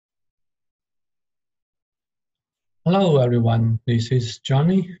Hello everyone, this is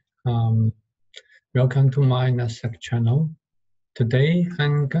Johnny. Welcome to my NetSec channel. Today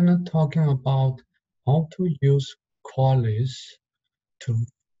I'm gonna talking about how to use Qualys to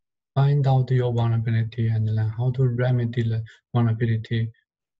find out your vulnerability and then how to remedy the vulnerability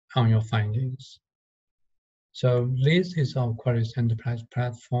on your findings. So this is our Qualys Enterprise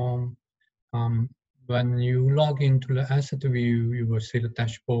platform. When you log into the asset view, you will see the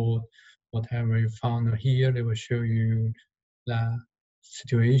dashboard. Whatever you found here, they will show you the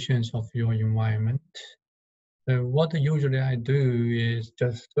situations of your environment. So what usually I do is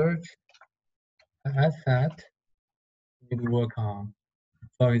just search the asset you need to work on.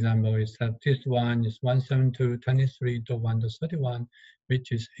 For example, it's this one is 172.23.1.31,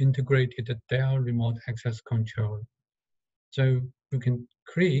 which is integrated Dell remote access control. So you can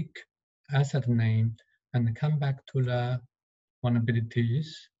click asset name and come back to the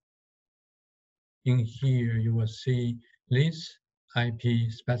vulnerabilities. In here, you will see this IP,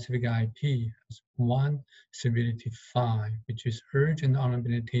 specific IP, has one severity 5, which is urgent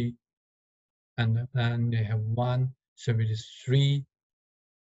vulnerability, and then they have one severity 3,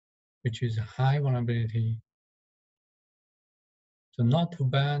 which is high vulnerability. So not too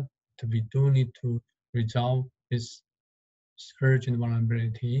bad, we do need to resolve this urgent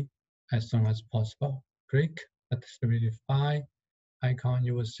vulnerability as soon as possible. Click at severity 5 icon,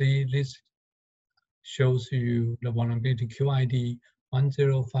 you will see this shows you the vulnerability QID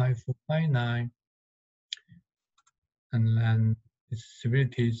 105459, and then its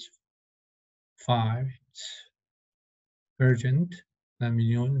severity is 5. It's urgent. Then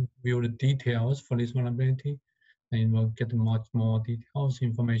we view the details for this vulnerability, and we'll get much more details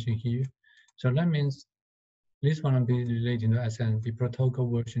information here. So that means this vulnerability relating to SNMP protocol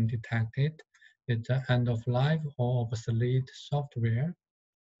version detected. It's an end of life or obsolete software.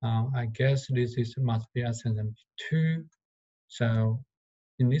 I guess this must be SNMP2. So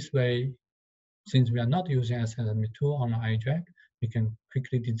in this way, since we are not using SNMP2 on IDRAC, we can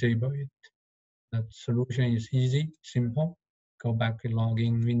quickly disable it. The solution is easy, simple. Go back to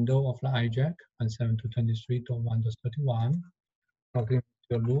login window of the IDRAC 172.23.1.31. Log in to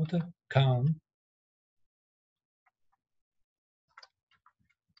your root account.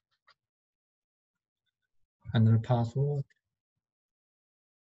 And the password.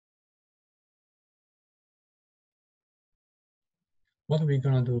 What we're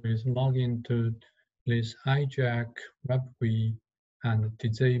gonna do is log into this IDRAC web GUI and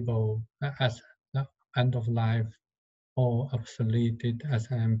disable as the end of life or obsoleted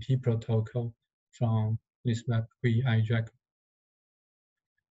SNMP protocol from this web GUI IDRAC.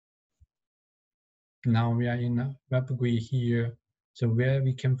 Now we are in a web GUI here. So where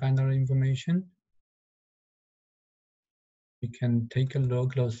we can find our information, we can take a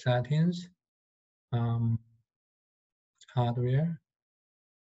look at those settings, hardware,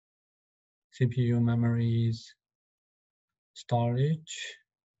 CPU memories, storage,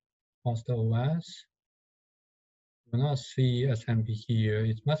 host OS. You will not see SNMP here.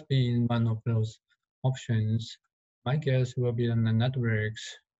 It must be in one of those options. My guess will be in the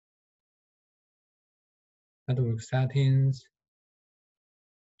networks, network settings,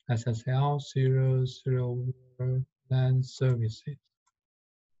 SSL 001 LAN services.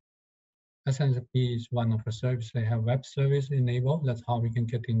 SNMP is one of the services. They have web service enabled. That's how we can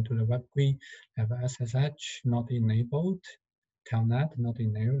get into the web GUI. They have SSH not enabled. Telnet not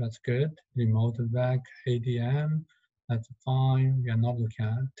enabled. That's good. Remote back ADM. That's fine. We are not looking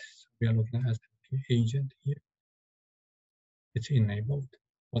at. We are looking at SNMP agent here. It's enabled.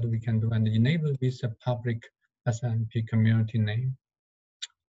 What we can do and enable is a public SNMP community name.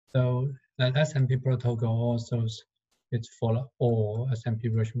 So that SNMP protocol also it's for all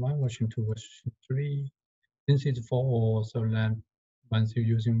SNMP version 1, version 2, version 3. Since it's for all, so then once you're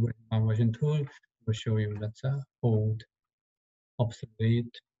using version 1, version 2, it will show you that's an old,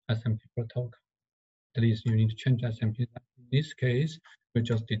 obsolete SNMP protocol. That is, you need to change SNMP. In this case, we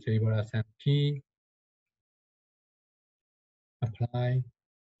just disable SNMP, apply.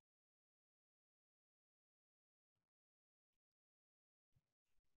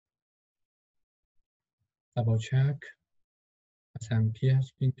 Double check. SNMP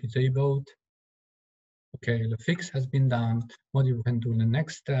has been disabled. Okay, the fix has been done. What you can do in the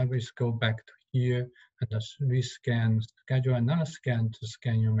next step is go back to here and just rescan, schedule another scan to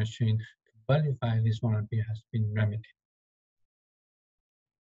scan your machine to verify this vulnerability has been remedied.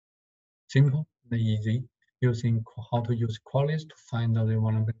 Simple and easy, using how to use Qualys to find out the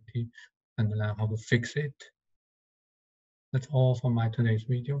vulnerability and learn how to fix it. That's all for my today's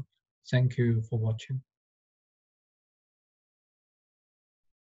video. Thank you for watching.